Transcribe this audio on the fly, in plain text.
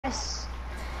Yes.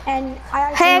 And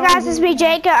I Hey guys, it's me,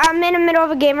 Jake. I'm in the middle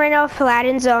of a game right now with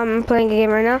Paladins. I'm playing a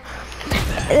game right now.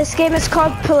 This game is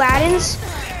called Paladins.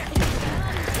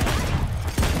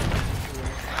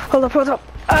 Hold up.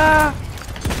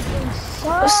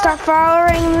 Stop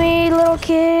following me, little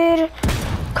kid.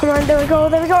 Come on, there we go.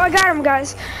 I got him,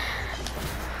 guys.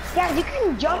 Guys, you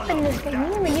can jump in this game. You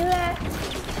never knew that.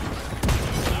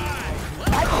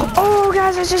 Oh,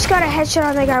 guys, I just got a headshot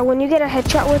on that guy. When you get a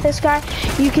headshot with this guy,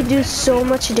 you can do so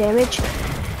much damage.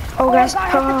 Oh, guys,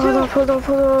 hold up.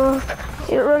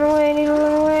 Need to run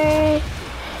away.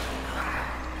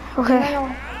 Okay,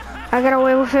 I got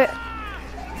away with it.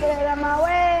 Get out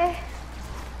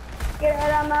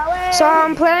of my way. So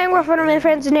I'm playing with one of my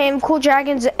friends named Cool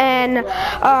Dragons and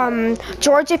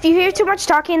George. If you hear too much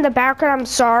talking in the background, I'm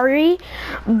sorry.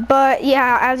 But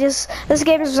yeah, this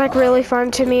game is like really fun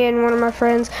to me and one of my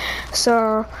friends.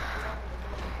 So,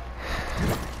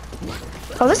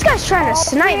 oh, this guy's trying to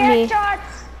snipe me.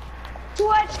 Two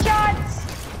headshots.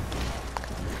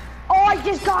 Oh, I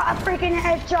just got a freaking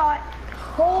headshot.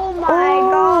 Oh my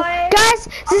god. Guys,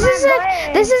 this is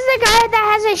the guy that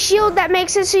has a shield that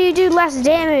makes it so you do less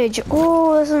damage.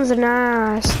 Oh, this one's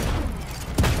nice.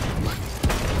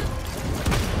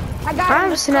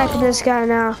 I'm sniping this guy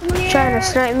now. Trying to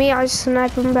snipe me, I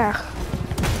snipe him back.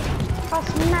 I'll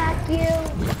smack you.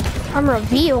 I'm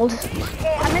revealed.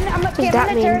 Okay, I'm in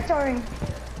the territory.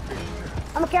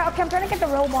 I'm trying to get the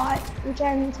robot, which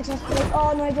I'm successfully.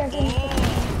 Oh no, I didn't.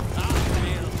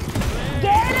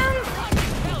 Get him!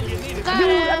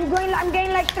 Dude, I'm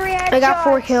getting like 3 headshots. I got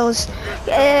 4 kills.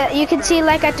 You can see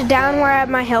like at the down where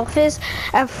my health is.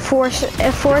 At 4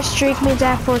 streak means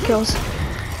I have 4 kills.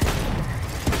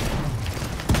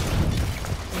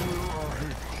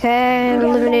 Okay,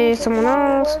 eliminated someone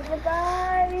else.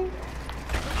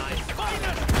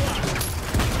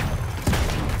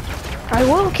 I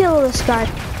will kill this guy.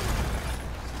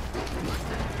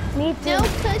 Me too. No,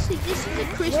 cause this is a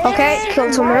Christian. Okay,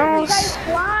 killed someone else.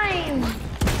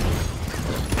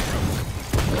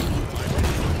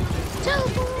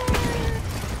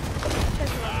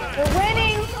 We're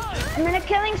winning. I'm in a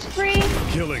killing spree.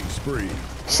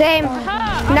 Same.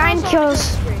 9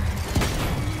 kills.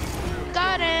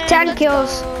 Got it. 10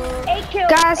 kills. 8 kills.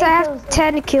 Guys, I have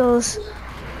 10 kills.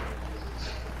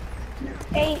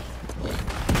 8.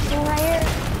 Right here.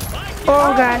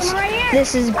 Oh, guys,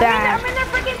 this is bad. I'm in their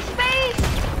freaking space.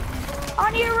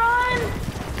 On your run.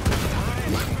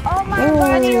 Oh my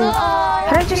god, you.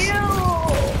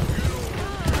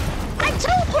 I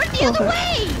teleport the other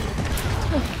way.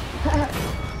 Damn it.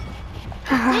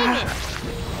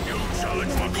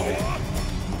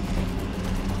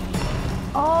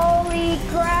 Holy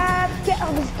crap.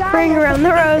 Ring around the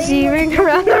Rosie, ring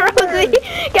around the Rosie.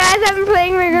 Guys, I've been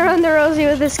playing Ring Around the Rosie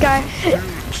with this guy.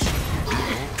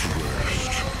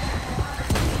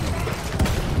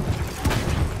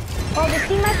 Oh, the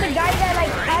team has the guy that like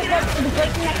has the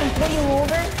person that can pull you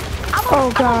over.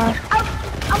 Oh god.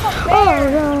 I'm a bear.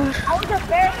 Oh god. I was a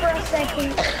bear for a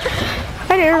second.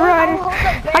 I didn't run.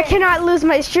 I cannot lose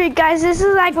my streak, guys. This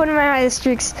is like one of my highest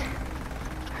streaks.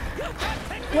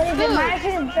 What is it?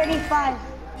 Minus 35.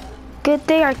 Good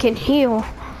thing I can heal.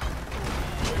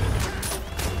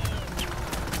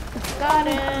 Got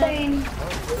it.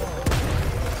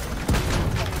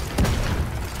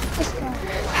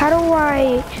 How do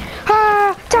I?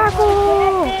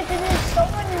 Tackle! This is so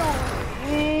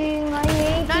annoying. I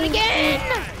hate Not again.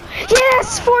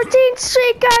 Yes, 14th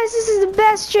streak, guys. This is the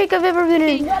best streak I've ever been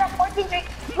in. You got a 14 streak.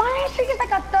 My streak is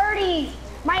like a 30.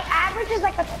 My average is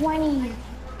like a 20.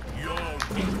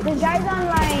 This guy's on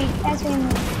like SM.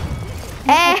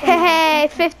 Hey,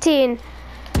 15.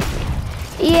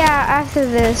 Yeah, after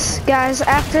this, guys,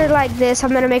 after like this,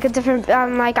 I'm gonna make a different, I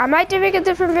might make a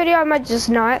different video, I might just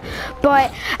not.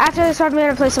 But after this, I'm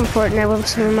gonna play some Fortnite with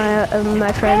some of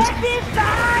my friends. Get this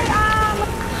guy,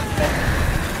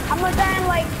 I'm gonna try and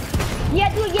like, yeah,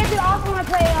 dude, also wanna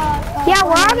play, yeah,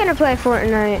 we're all gonna play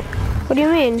Fortnite. What do you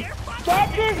mean?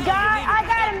 Get this guy, I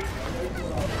got him.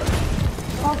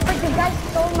 Oh, frick, this guy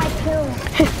stole my kill.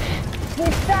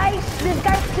 This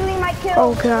guy's stealing my kill.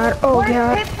 Oh god, oh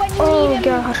god, oh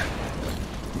god.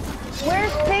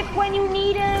 Where's Pip when you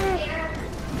need him?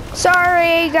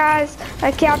 Sorry guys,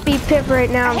 I can't beat Pip right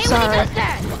now, I'm sorry. When he does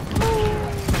that.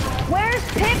 Where's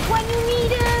Pip when you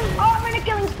need him? Oh, I'm in a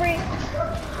killing spree.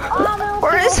 Oh,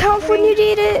 Where's health when you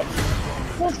need it?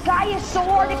 This guy is so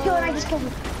hard to kill and I just killed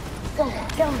him. Go.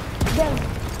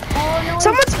 Oh, no,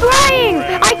 someone's flying!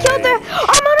 I killed the.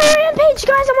 I'm on a rampage,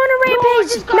 guys. I'm on a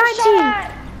rampage.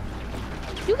 19.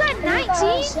 You got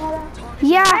 19?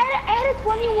 Yeah. I had a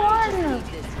 21.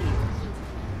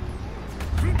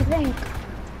 I think.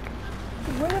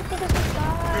 Where the fuck is this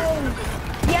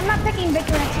guy? Yeah, I'm not picking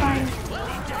Victor next time.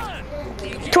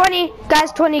 20,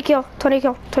 guys, 20 kill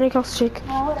streak.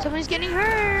 Oh, Someone's getting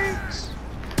hurt.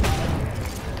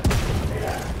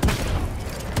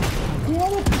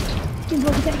 Dude,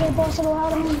 bro, you gotta get a boss level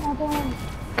out of me. Oh, boy.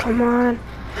 Come on.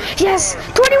 Yes,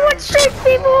 21 streak,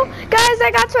 people. Guys,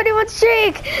 I got 21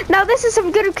 streak. Now this is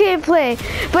some good gameplay.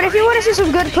 But if you want to see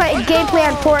some good gameplay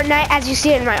on Fortnite, as you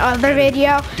see in my other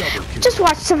video, just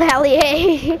watch some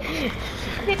LEA.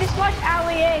 Okay, just watch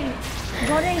LEA.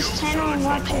 Go to his channel and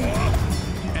watch it.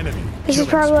 This is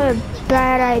probably a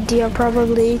bad idea,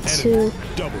 probably to.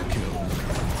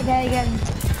 Okay, again.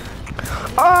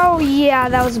 Oh yeah,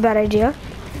 that was a bad idea.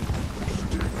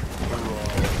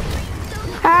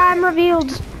 I'm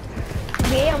revealed.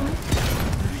 Damn.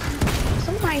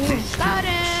 Somebody here. Got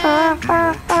him.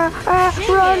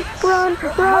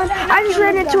 Run. I just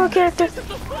ran into a character.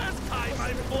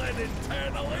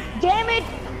 Damn it!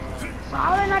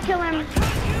 How did I not kill him?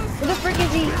 Where the frick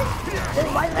is he?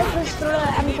 Why did I just throw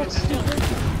that? I mean, that's stupid.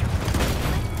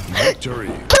 Victory.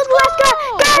 Killed the last guy!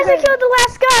 Guys, I killed the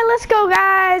last guy! Let's go,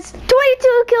 guys!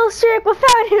 22 kill streak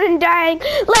without even dying.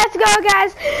 Let's go,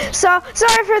 guys! So,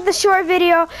 sorry for the short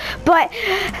video, but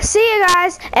see you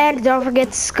guys, and don't forget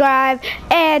to subscribe,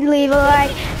 and leave a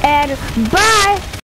like, and bye!